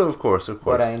 Well, of course.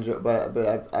 But I enjoy. But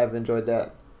I've enjoyed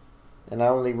that, And I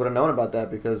only would have known about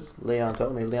that because Leon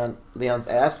told me. Leon's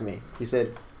asked me. He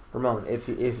said, Ramon, if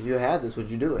you had this, would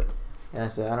you do it? And I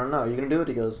said, I don't know. Are you going to do it?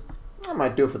 He goes, I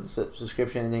might do it for the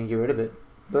subscription and then get rid of it.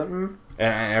 But And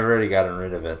I've already gotten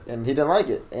rid of it. And he didn't like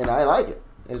it. And I like it.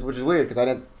 Which is weird because I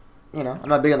didn't, I'm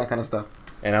not big on that kind of stuff.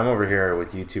 And I'm over here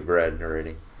with YouTube Red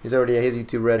already. He's already his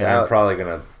YouTube Red and out. I'm probably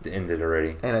going to end it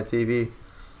already. And a TV.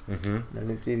 Mm-hmm. A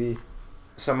new TV.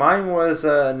 So mine was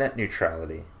net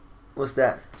neutrality. What's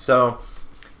that? So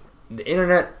the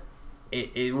internet,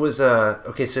 it was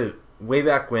okay. So way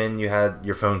back when you had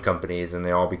your phone companies and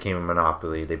they all became a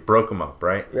monopoly, they broke them up,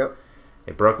 right? Yep.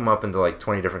 They broke them up into like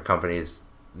 20 different companies.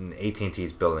 And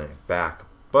AT&T's building it back,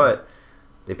 but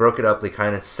they broke it up. They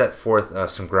kind of set forth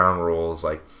some ground rules,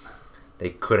 like they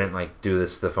couldn't like do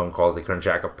this to the phone calls. They couldn't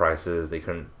jack up prices. They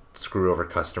couldn't screw over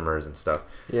customers and stuff.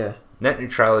 Yeah. Net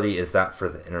neutrality is that for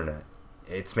the internet.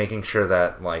 It's making sure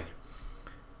that like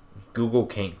Google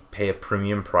can't pay a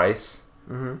premium price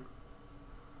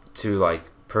to like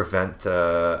prevent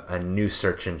a new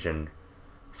search engine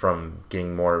from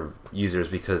getting more users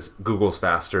because Google's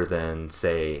faster than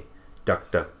say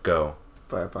DuckDuckGo.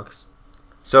 Firefox.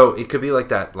 So it could be like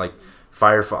that. Like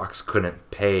Firefox couldn't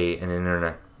pay an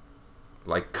internet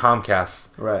like Comcast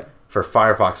for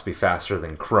Firefox to be faster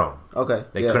than Chrome. Okay.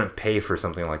 They couldn't pay for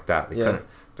something like that. They couldn't.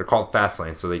 They're called fast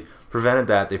lanes. So they prevented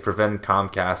that. They prevented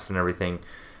Comcast and everything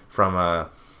from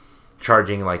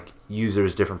charging like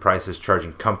users different prices,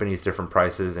 charging companies different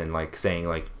prices, and like saying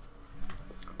like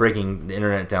breaking the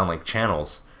internet down like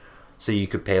channels. So you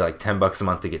could pay like $10 a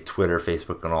month to get Twitter,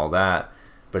 Facebook, and all that,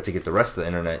 but to get the rest of the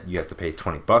internet, you have to pay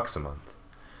 $20 a month.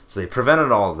 So they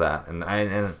prevented all of that, and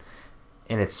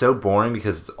it's so boring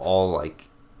because it's all like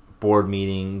board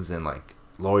meetings and like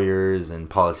lawyers and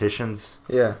politicians.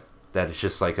 Yeah. That it's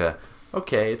just like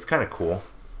okay, it's kind of cool.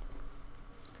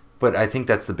 But I think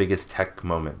that's the biggest tech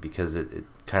moment because it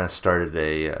kind of started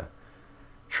a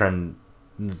trend,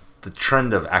 the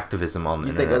trend of activism on the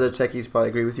internet. You think other techies probably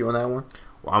agree with you on that one?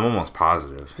 Well, I'm almost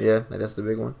positive. Yeah, that's the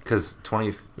big one. Because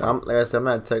like I said, I'm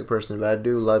not a tech person, but I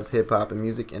do love hip hop and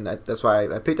music, and that's why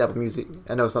I picked Apple Music.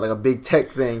 I know it's not like a big tech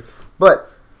thing, but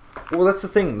well, that's the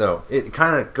thing though. It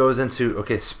kind of goes into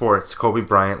sports. Kobe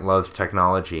Bryant loves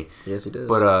technology. Yes, he does.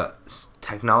 But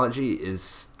technology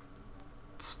is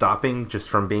stopping just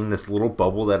from being this little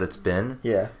bubble that it's been.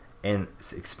 Yeah. And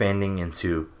it's expanding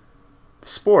into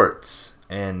sports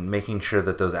and making sure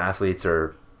that those athletes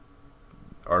are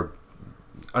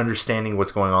understanding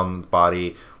what's going on in the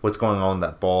body, what's going on with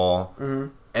that ball,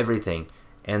 everything.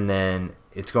 And then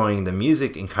it's going into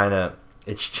music and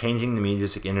it's changing the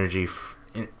music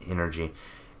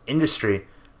industry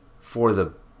for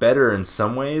the better in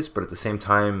some ways, but at the same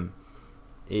time,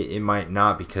 it might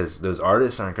not because those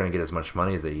artists aren't going to get as much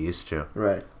money as they used to.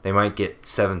 Right. They might get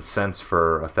 7 cents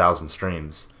for 1,000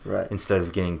 streams. Right. Instead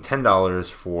of getting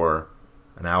 $10 for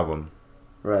an album.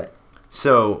 Right.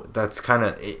 So that's kind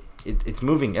of it's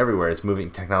moving everywhere. It's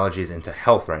moving technologies into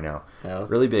health right now. Health,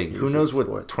 really big. music, Who knows what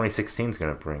sport. 2016 is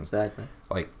going to bring? Exactly.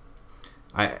 Like,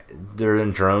 they're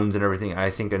in drones and everything. I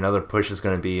think another push is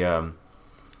going to be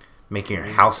making your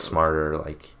house smarter.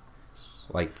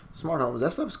 Like smart homes.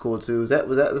 That stuff's cool too. Was that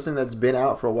the thing that's been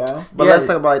out for a while? But yeah, let's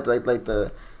talk about like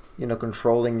the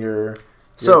controlling your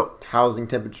housing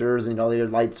temperatures and all your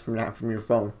lights from your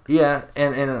phone. Yeah,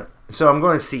 and so I'm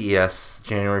going to CES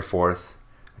January 4th.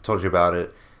 I told you about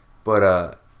it.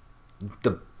 But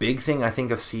the big thing I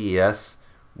think of CES,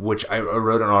 which I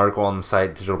wrote an article on the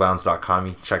site digitalbalance.com,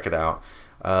 you can check it out,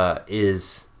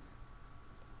 is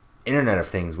Internet of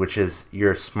Things, which is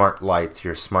your smart lights,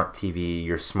 your smart TV,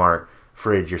 your smart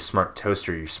fridge, your smart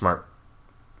toaster, your smart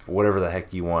whatever the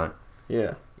heck you want.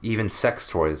 Yeah. Even sex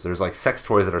toys. There's like sex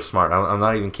toys that are smart. I'm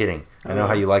not even kidding. I know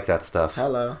how you like that stuff.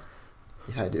 Hello.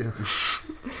 Yeah, I do.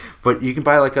 But you can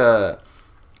buy like a...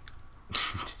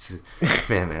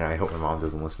 man, I hope my mom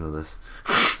doesn't listen to this.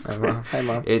 Hi,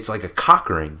 Mom. It's like a cock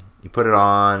ring. You put it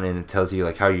on and it tells you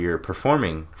like how you're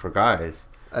performing for guys.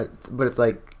 But it's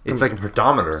like... It's like a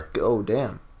pedometer. Oh,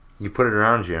 damn. You put it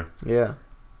around you. Yeah.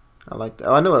 I like that.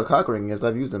 Oh, I know what a cock ring is.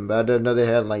 I've used them, but I didn't know they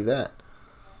had like that.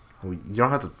 Well, you don't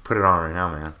have to put it on right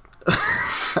now, man.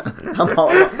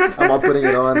 I'm all putting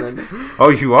it on. And oh,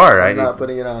 you are, right? I'm not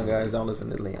putting it on, guys. Don't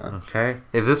listen to Leon. Okay.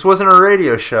 If this wasn't a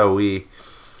radio show, you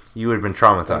would have been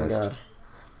traumatized. Thank God.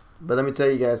 But let me tell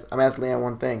you guys, I'm asking Leon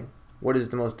one thing. What is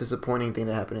the most disappointing thing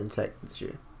that happened in tech this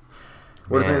year?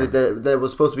 What is something that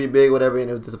was supposed to be big, whatever, and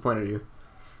it disappointed you?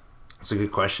 It's a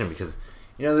good question because,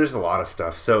 there's a lot of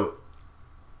stuff. So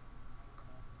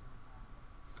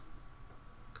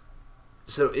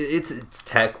So it's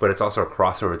tech, but it's also a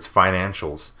crossover. It's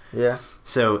financials. Yeah.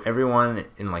 So everyone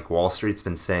in like Wall Street's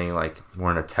been saying like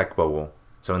we're in a tech bubble.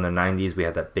 So in the 90s we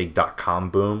had that big .com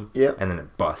boom. Yep. And then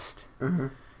it bust. Mm-hmm.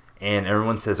 And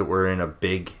everyone says that we're in a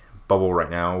big bubble right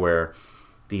now where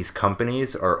these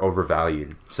companies are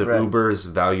overvalued. So right. Uber's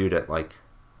valued at like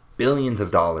billions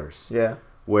of dollars. Yeah.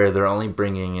 Where they're only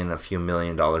bringing in a few $1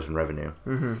 million in revenue.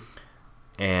 Mm-hmm.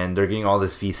 And they're getting all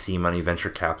this VC money,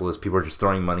 venture capitalists. People are just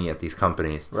throwing money at these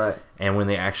companies. Right. And when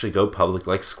they actually go public,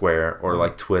 like Square or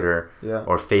like Twitter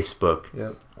or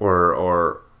Facebook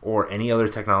or any other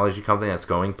technology company that's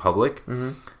going public,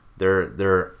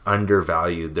 they're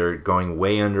undervalued. They're going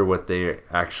way under what they're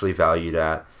actually valued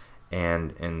at.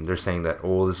 And they're saying that,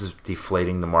 oh, this is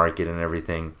deflating the market and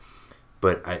everything.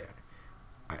 But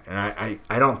I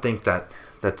don't think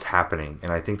that's happening.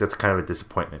 And I think that's kind of a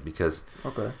disappointment because...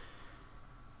 Okay.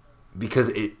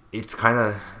 Because it's kind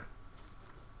of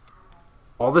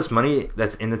all this money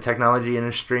that's in the technology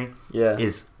industry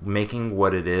is making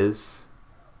what it is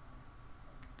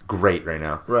great right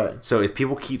now. Right. So if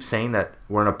people keep saying that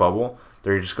we're in a bubble,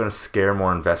 they're just going to scare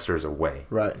more investors away.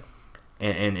 Right.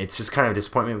 And it's just kind of a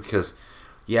disappointment because,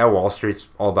 yeah, Wall Street's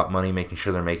all about money, making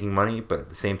sure they're making money, but at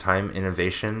the same time,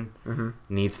 innovation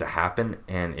needs to happen.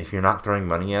 And if you're not throwing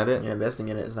money at it... Yeah, investing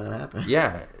in it is not going to happen.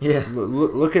 Yeah. Yeah.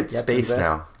 Look at space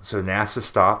now. So NASA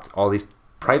stopped all these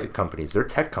private companies. They're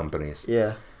tech companies.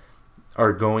 Yeah.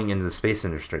 Are going into the space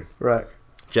industry. Right.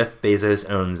 Jeff Bezos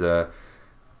owns Jeff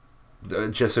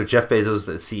Bezos,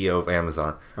 the CEO of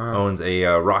Amazon, owns a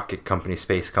rocket company,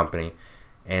 space company,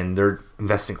 and they're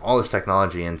investing all this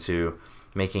technology into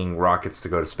making rockets to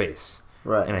go to space.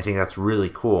 Right. And I think that's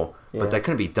really cool. Yeah. But that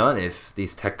couldn't be done if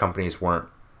these tech companies weren't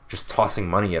just tossing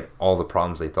money at all the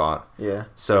problems they thought. Yeah.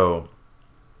 So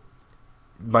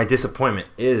my disappointment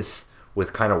is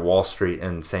with kind of Wall Street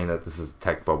and saying that this is a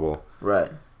tech bubble.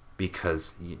 Right.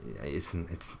 Because it's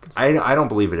I don't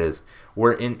believe it is.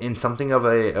 We're in something of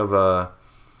a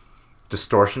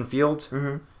distortion field,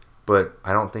 but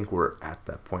I don't think we're at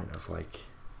that point of like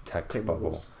tech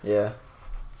bubble. Yeah.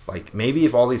 Like maybe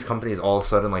if all these companies all of a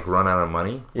sudden like run out of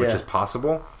money, which is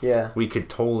possible, we could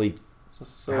totally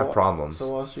have problems. So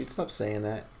Wall Street, stop saying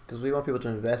that because we want people to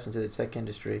invest into the tech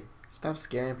industry. Stop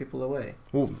scaring people away.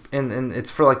 Well, and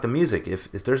it's for like the music.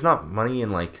 If there's not money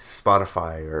in like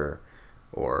Spotify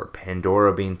or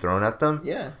Pandora being thrown at them,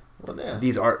 they're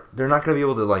not going to be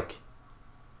able to like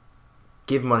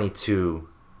give money to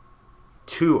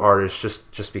artists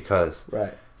just because.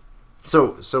 Right.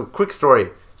 So quick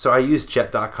story. So I use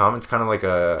Jet.com. It's kind of like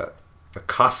a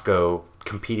Costco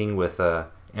competing with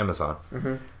Amazon,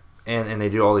 and they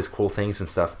do all these cool things and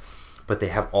stuff, but they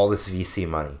have all this VC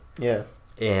money. Yeah.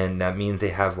 And that means they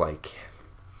have like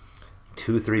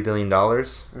 $2-3 billion,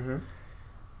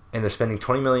 and they're spending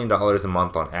 $20 million a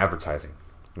month on advertising,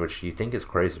 which you think is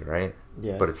crazy, right?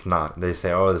 Yeah. But it's not. They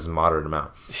say, "Oh, this is a moderate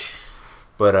amount,"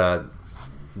 but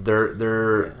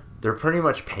they're pretty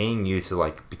much paying you to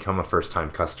like become a first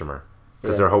time customer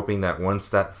because they're hoping that once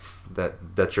that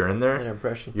you're in there,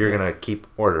 you're gonna keep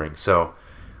ordering. So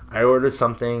I ordered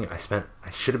something. I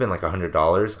should have been like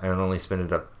 $100. I only spent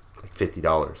it up like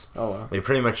 $50. Oh wow! They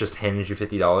pretty much just handed you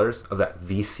 $50 of that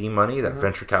VC money, that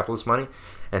venture capitalist money,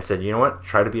 and said, "You know what?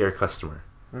 Try to be our customer."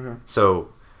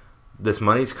 So this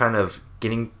money's kind of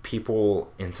getting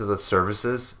people into the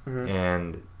services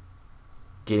and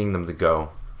getting them to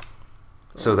go.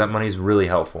 So that money's really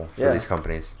helpful for these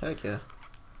companies. Heck yeah.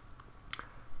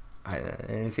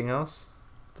 Anything else?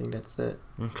 I think that's it.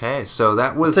 Okay, so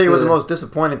that was. I'll tell you what the most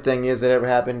disappointing thing is that ever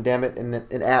happened. Damn it! In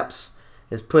apps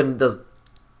is putting those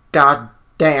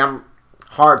goddamn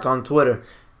hearts on Twitter.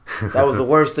 That was the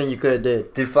worst thing you could have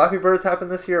did. Did Flappy Birds happen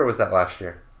this year, or was that last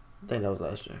year? I think that was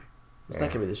last year. It's not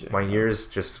gonna be this year. My years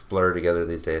just blur together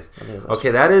these days.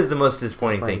 Okay, that is the most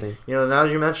disappointing thing. You know, now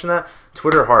that you mention that,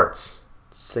 Twitter hearts.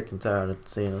 Sick and tired of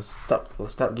seeing us.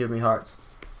 Stop giving me hearts.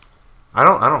 I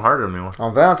don't heart them anymore.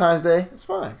 On Valentine's Day, it's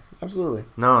fine. Absolutely.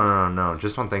 No.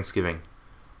 Just on Thanksgiving.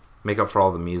 Make up for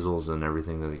all the measles and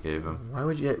everything that they gave him. Why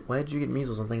did you get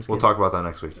measles on Thanksgiving? We'll talk about that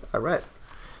next week. All right.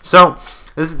 So,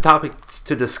 this is the Topics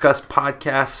to Discuss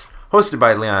podcast hosted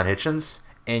by Leon Hitchens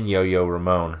and Yo-Yo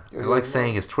Ramon. I like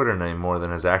saying his Twitter name more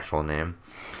than his actual name.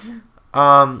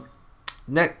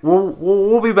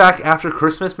 We'll be back after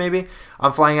Christmas, maybe.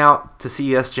 I'm flying out to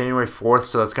CES January 4th,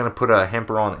 so that's going to put a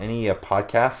hamper on any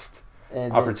podcast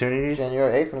opportunities.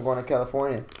 January 8th, I'm going to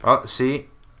California. Oh, see?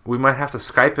 We might have to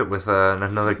Skype it with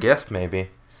another guest, maybe.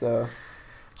 So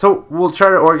we'll try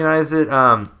to organize it.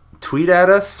 Tweet at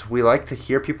us. We like to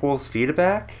hear people's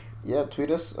feedback. Yeah, tweet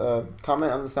us.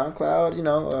 Comment on the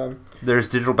SoundCloud. There's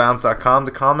digitalbounds.com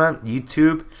to comment.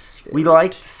 YouTube. We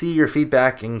like to see your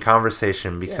feedback in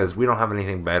conversation because we don't have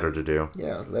anything better to do.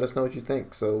 Yeah, let us know what you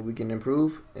think so we can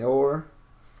improve or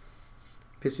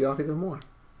piss you off even more.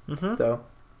 Mm-hmm. So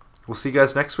we'll see you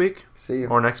guys next week. See you.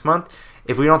 Or next month.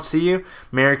 If we don't see you,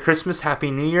 Merry Christmas,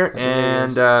 Happy New Year,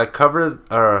 and cover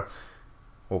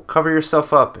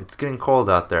yourself up. It's getting cold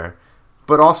out there.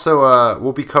 But also,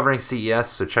 we'll be covering CES,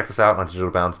 so check us out on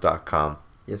digitalbounds.com.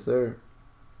 Yes, sir.